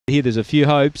Here, there's a few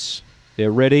hopes.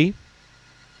 They're ready,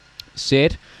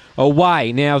 set,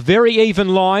 away. Now, very even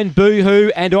line. Boohoo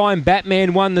and I'm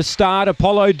Batman won the start.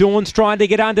 Apollo Dawn's trying to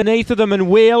get underneath of them and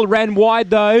Wheel ran wide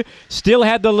though. Still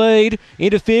had the lead.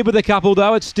 Interfered with a couple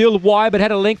though. It's still wide but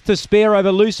had a length to spare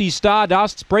over Lucy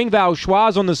Stardust. Springvale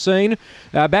Schwarz on the scene.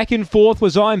 Back in fourth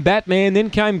was I'm Batman. Then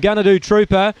came Gunadoo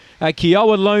Trooper.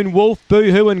 Kiowa Lone Wolf,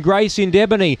 Boohoo and Grace in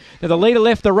Debony. Now the leader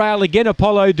left the rail again.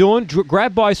 Apollo Dawn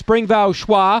grabbed by Springvale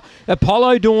Schwarz.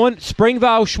 Apollo Dawn,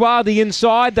 Springvale Schwarz the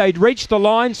inside. They'd reached the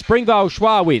line. Springvale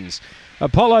Schwarz wins.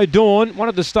 Apollo Dawn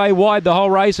wanted to stay wide the whole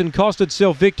race and cost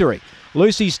itself victory.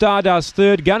 Lucy Stardust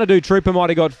third. Gunadoo Trooper might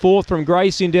have got fourth from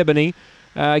Grace in Debony.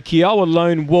 Kiowa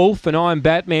Lone Wolf and I'm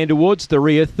Batman towards the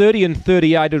rear. 30 and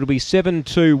 38. It'll be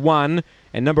 7-2-1.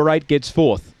 And number 8 gets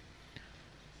fourth.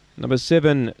 Number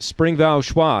 7, Springvale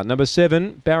Schwarz. Number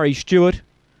 7, Barry Stewart.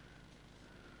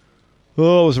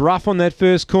 Oh, it was rough on that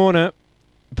first corner.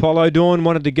 Apollo Dawn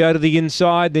wanted to go to the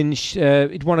inside, then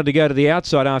it wanted to go to the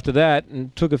outside after that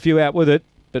and took a few out with it,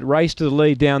 but raced to the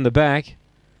lead down the back.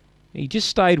 He just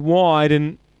stayed wide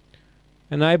and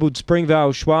enabled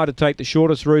Springvale Schwarz to take the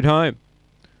shortest route home.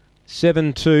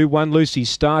 7-2-1 Lucy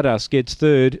Stardust gets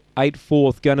third, 8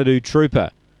 fourth Gunadoo Trooper.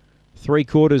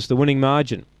 3/4 the winning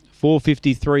margin.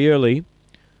 4.53 early,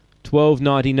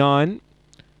 12.99,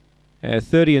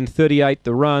 30 and 38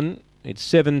 the run. It's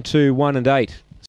 7-2-1 and 8.